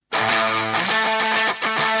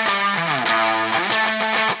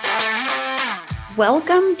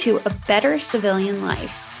Welcome to A Better Civilian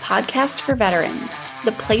Life, podcast for veterans,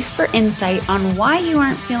 the place for insight on why you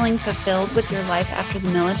aren't feeling fulfilled with your life after the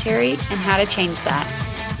military and how to change that.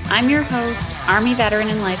 I'm your host, Army veteran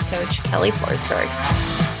and life coach, Kelly Forsberg.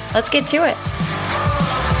 Let's get to it.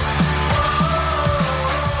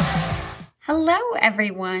 Hello,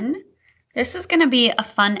 everyone. This is going to be a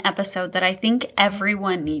fun episode that I think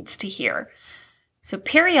everyone needs to hear. So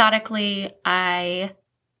periodically, I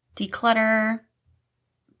declutter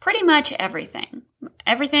pretty much everything.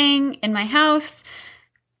 Everything in my house,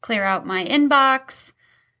 clear out my inbox,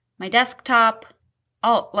 my desktop,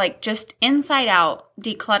 all just inside out,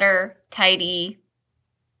 declutter, tidy,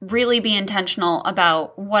 really be intentional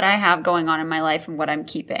about what I have going on in my life and what I'm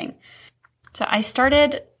keeping. So I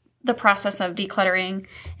started the process of decluttering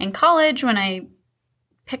in college when I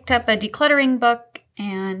picked up a decluttering book,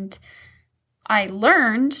 and I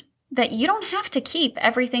learned that you don't have to keep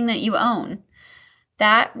everything that you own.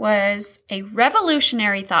 That was a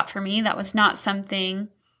revolutionary thought for me. That was not a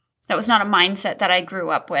mindset that I grew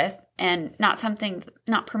up with, and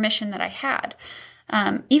not permission that I had.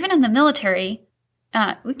 Even in the military,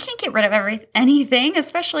 we can't get rid of anything,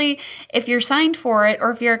 especially if you're signed for it or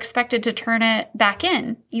if you're expected to turn it back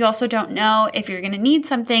in. You also don't know if you're going to need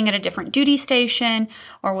something at a different duty station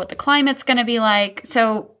or what the climate's going to be like.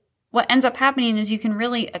 So what ends up happening is you can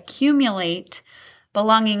really accumulate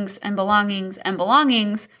belongings and belongings and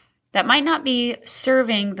belongings that might not be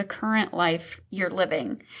serving the current life you're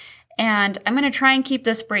living. And I'm going to try and keep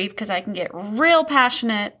this brief because I can get real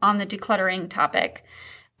passionate on the decluttering topic.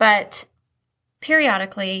 But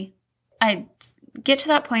periodically, I get to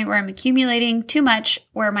that point where I'm accumulating too much,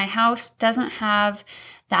 where my house doesn't have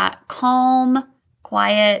that calm,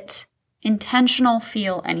 quiet, intentional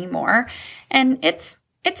feel anymore. And it's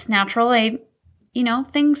natural.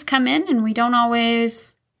 Things come in and we don't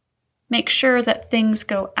always make sure that things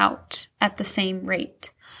go out at the same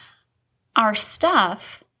rate. Our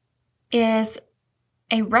stuff is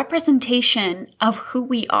a representation of who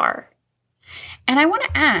we are. And I want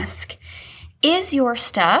to ask, is your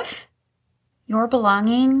stuff, your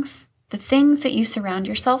belongings, the things that you surround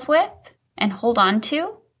yourself with and hold on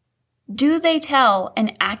to, do they tell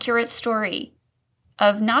an accurate story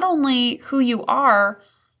of not only who you are,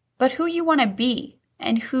 but who you want to be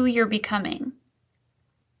and who you're becoming?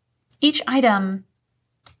 Each item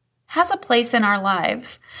has a place in our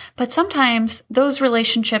lives, but sometimes those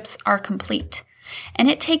relationships are complete. And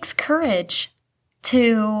it takes courage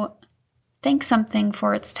to thank something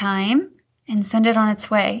for its time and send it on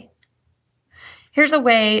its way. Here's a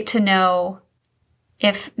way to know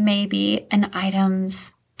if maybe an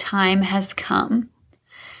item's time has come.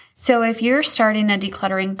 So if you're starting a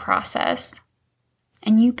decluttering process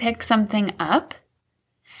and you pick something up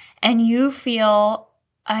and you feel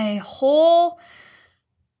a whole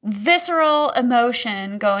visceral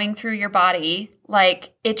emotion going through your body,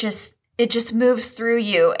 like it just moves through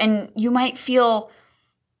you, and you might feel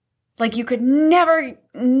like you could never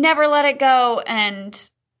let it go, and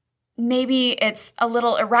maybe it's a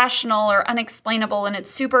little irrational or unexplainable and it's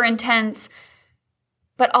super intense,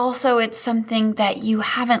 but also it's something that you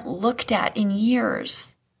haven't looked at in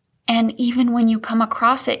years. And even when you come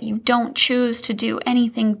across it, you don't choose to do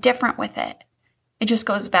anything different with it. It just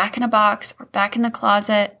goes back in a box or back in the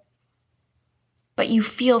closet, but you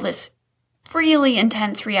feel this really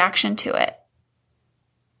intense reaction to it.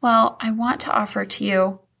 Well, I want to offer to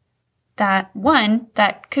you that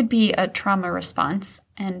that could be a trauma response,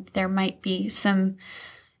 and there might be some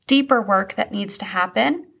deeper work that needs to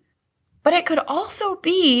happen, but it could also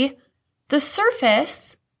be the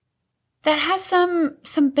surface that has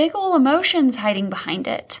some big ol' emotions hiding behind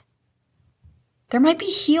it. There might be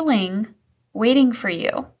healing waiting for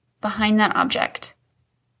you behind that object.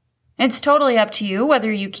 It's totally up to you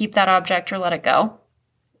whether you keep that object or let it go.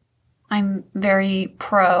 I'm very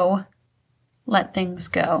pro let things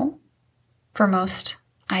go for most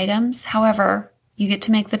items. However, you get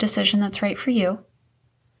to make the decision that's right for you.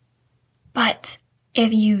 But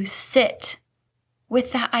if you sit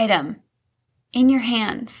with that item in your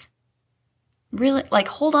hands, really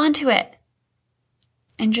hold on to it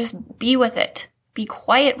and just be with it, be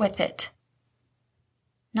quiet with it.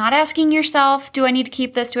 Not asking yourself, do I need to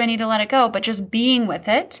keep this? Do I need to let it go? But just being with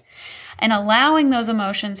it and allowing those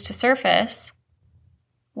emotions to surface.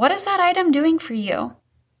 What is that item doing for you?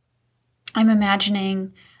 I'm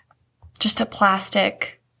imagining just a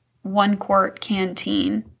plastic 1-quart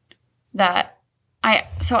canteen that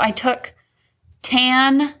I took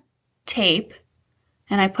tan tape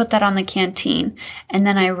and I put that on the canteen, and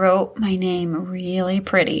then I wrote my name really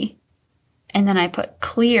pretty, and then I put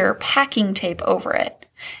clear packing tape over it.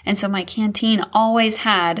 And so my canteen always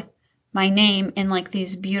had my name in like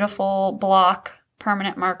these beautiful block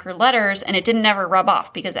permanent marker letters, and it didn't ever rub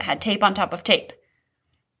off because it had tape on top of tape.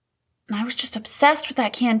 And I was just obsessed with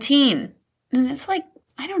that canteen. And it's like,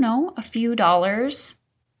 I don't know, a few dollars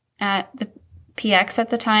at the PX at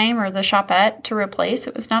the time or the Shopette to replace.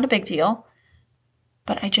 It was not a big deal.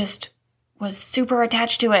 But I just was super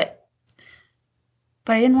attached to it.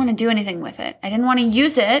 But I didn't want to do anything with it. I didn't want to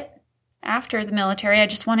use it after the military. I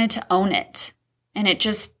just wanted to own it. And it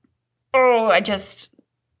just, I just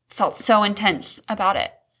felt so intense about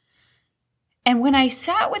it. And when I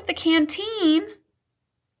sat with the canteen,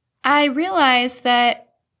 I realized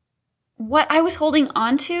that what I was holding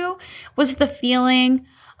on to was the feeling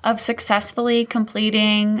of successfully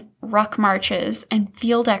completing ruck marches and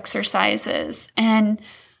field exercises and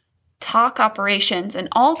talk operations and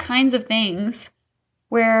all kinds of things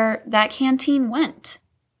where that canteen went.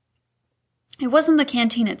 It wasn't the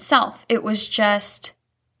canteen itself. It was just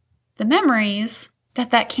the memories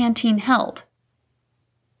that canteen held.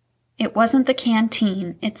 It wasn't the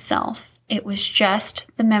canteen itself. It was just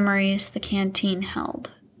the memories the canteen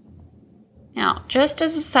held. Now, just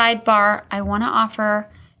as a sidebar, I want to offer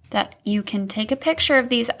that you can take a picture of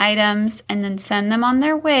these items and then send them on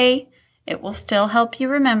their way. It will still help you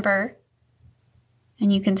remember.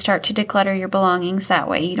 And you can start to declutter your belongings that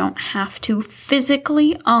way. You don't have to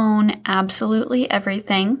physically own absolutely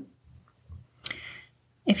everything.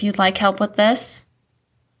 If you'd like help with this,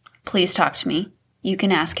 please talk to me. You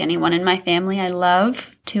can ask anyone in my family. I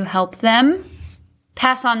love to help them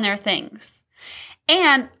pass on their things.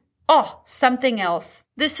 And something else.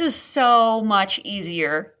 This is so much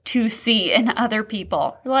easier to see in other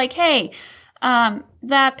people. Like, hey,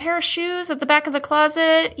 that pair of shoes at the back of the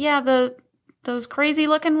closet, those crazy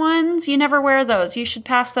looking ones, you never wear those. You should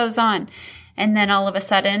pass those on. And then all of a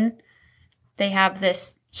sudden, they have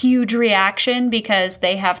this huge reaction because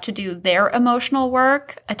they have to do their emotional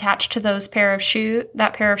work attached to that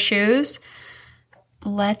pair of shoes.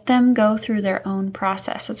 Let them go through their own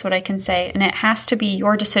process. That's what I can say. And it has to be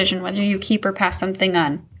your decision whether you keep or pass something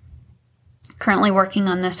on. Currently working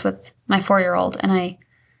on this with my 4-year-old, and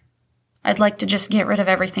I'd like to just get rid of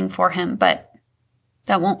everything for him, but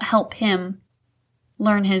that won't help him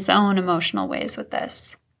learn his own emotional ways with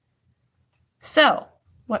this. So,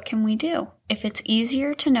 what can we do? If it's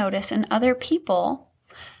easier to notice in other people,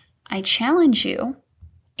 I challenge you,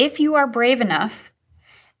 if you are brave enough,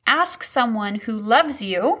 ask someone who loves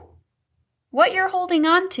you what you're holding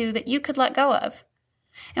on to that you could let go of.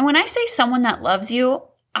 And when I say someone that loves you,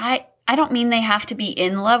 I don't mean they have to be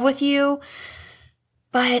in love with you,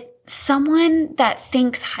 but someone that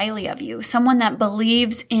thinks highly of you, someone that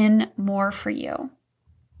believes in more for you.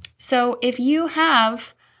 So if you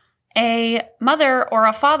have a mother or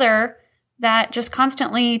a father that just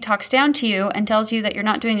constantly talks down to you and tells you that you're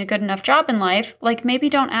not doing a good enough job in life, like maybe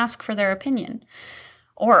don't ask for their opinion.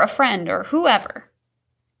 Or a friend or whoever.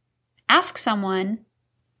 Ask someone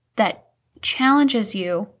that challenges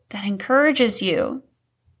you, that encourages you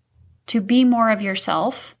to be more of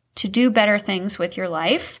yourself, to do better things with your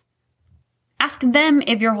life. Ask them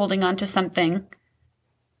if you're holding on to something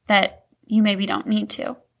that you maybe don't need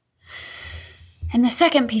to. And the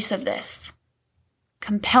second piece of this,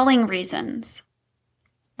 compelling reasons.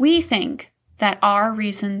 We think that our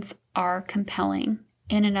reasons are compelling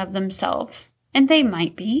in and of themselves. And they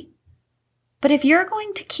might be. But if you're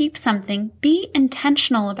going to keep something, be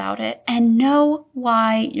intentional about it and know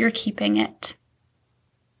why you're keeping it.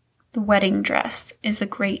 The wedding dress is a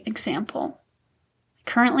great example. I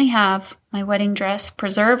currently have my wedding dress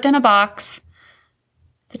preserved in a box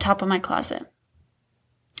at the top of my closet.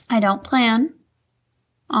 I don't plan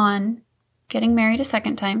on getting married a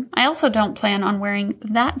second time. I also don't plan on wearing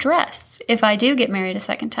that dress if I do get married a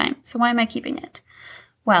second time. So why am I keeping it?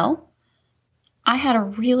 Well, I had a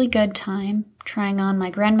really good time trying on my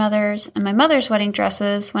grandmother's and my mother's wedding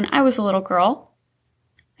dresses when I was a little girl.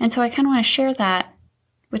 And so I kind of want to share that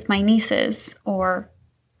with my nieces, or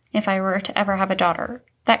if I were to ever have a daughter,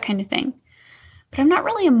 that kind of thing. But I'm not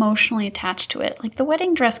really emotionally attached to it. Like the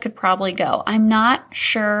wedding dress could probably go. I'm not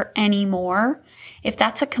sure anymore if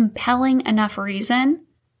that's a compelling enough reason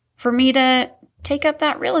for me to take up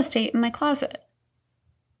that real estate in my closet.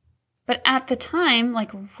 But at the time,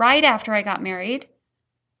 like right after I got married,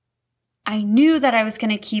 I knew that I was going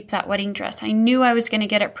to keep that wedding dress. I knew I was going to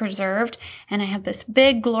get it preserved. And I had this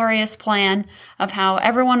big, glorious plan of how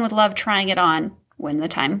everyone would love trying it on when the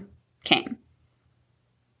time came.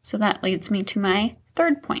 So that leads me to my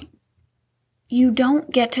third point. You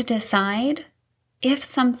don't get to decide if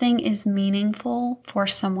something is meaningful for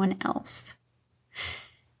someone else.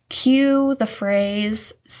 Cue the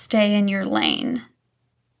phrase, stay in your lane.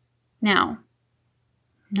 Now,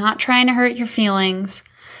 not trying to hurt your feelings,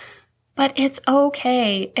 but it's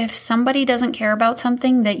okay if somebody doesn't care about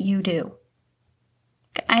something that you do.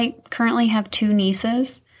 I currently have 2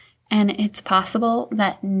 nieces, and it's possible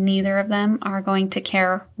that neither of them are going to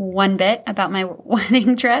care one bit about my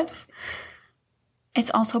wedding dress.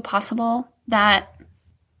 It's also possible that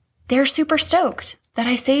they're super stoked that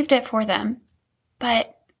I saved it for them,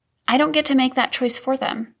 but I don't get to make that choice for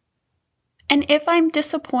them. And if I'm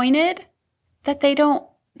disappointed that they don't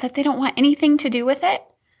want anything to do with it,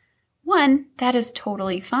 one, that is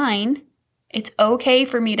totally fine. It's okay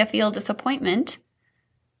for me to feel disappointment.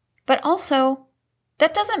 But also,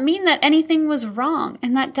 that doesn't mean that anything was wrong.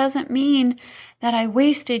 And that doesn't mean that I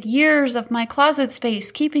wasted years of my closet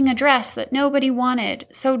space keeping a dress that nobody wanted.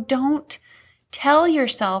 So don't tell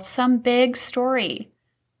yourself some big story.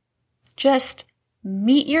 Just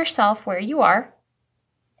meet yourself where you are.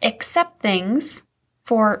 Accept things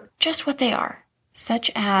for just what they are,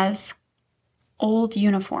 such as old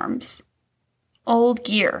uniforms, old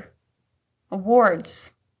gear,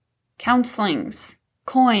 awards, counselings,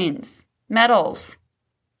 coins, medals.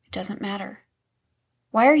 It doesn't matter.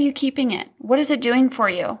 Why are you keeping it? What is it doing for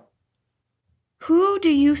you? Who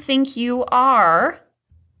do you think you are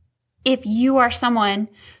if you are someone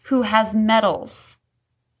who has medals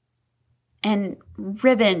and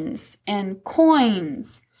ribbons and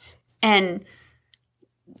coins and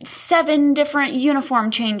 7 different uniform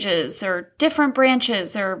changes or different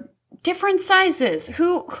branches or different sizes?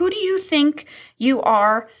 Who do you think you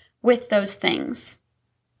are with those things?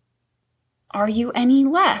 Are you any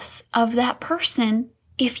less of that person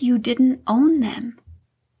if you didn't own them?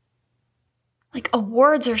 Like,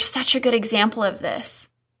 awards are such a good example of this.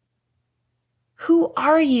 Who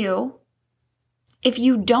are you if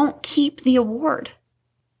you don't keep the award?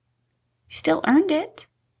 You still earned it.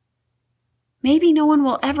 Maybe no one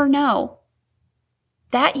will ever know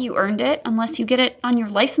that you earned it unless you get it on your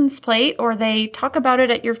license plate or they talk about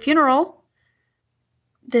it at your funeral.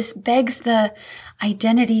 This begs the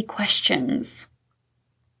identity questions.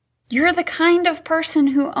 You're the kind of person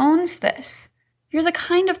who owns this. You're the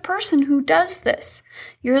kind of person who does this.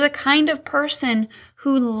 You're the kind of person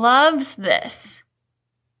who loves this.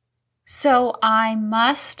 So I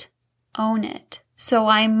must own it. So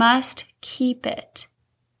I must keep it.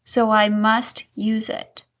 So I must use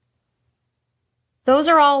it. Those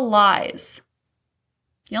are all lies.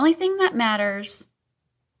 The only thing that matters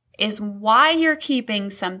is why you're keeping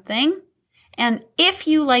something and if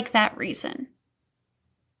you like that reason.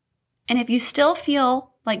 And if you still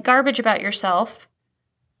feel like garbage about yourself,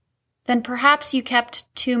 then perhaps you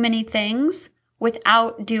kept too many things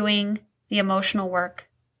without doing the emotional work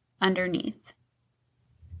underneath.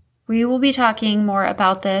 We will be talking more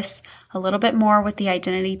about this a little bit more with the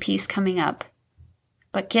identity piece coming up.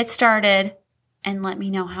 But get started and let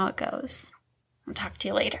me know how it goes. I'll talk to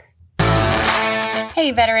you later.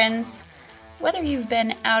 Hey veterans, whether you've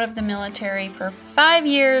been out of the military for 5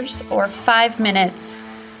 years or 5 minutes,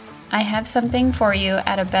 I have something for you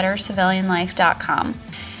at abettercivilianlife.com.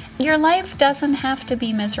 Your life doesn't have to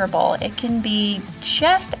be miserable. It can be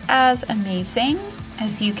just as amazing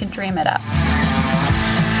as you can dream it up.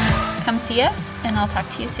 Come see us, and I'll talk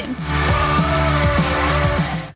to you soon.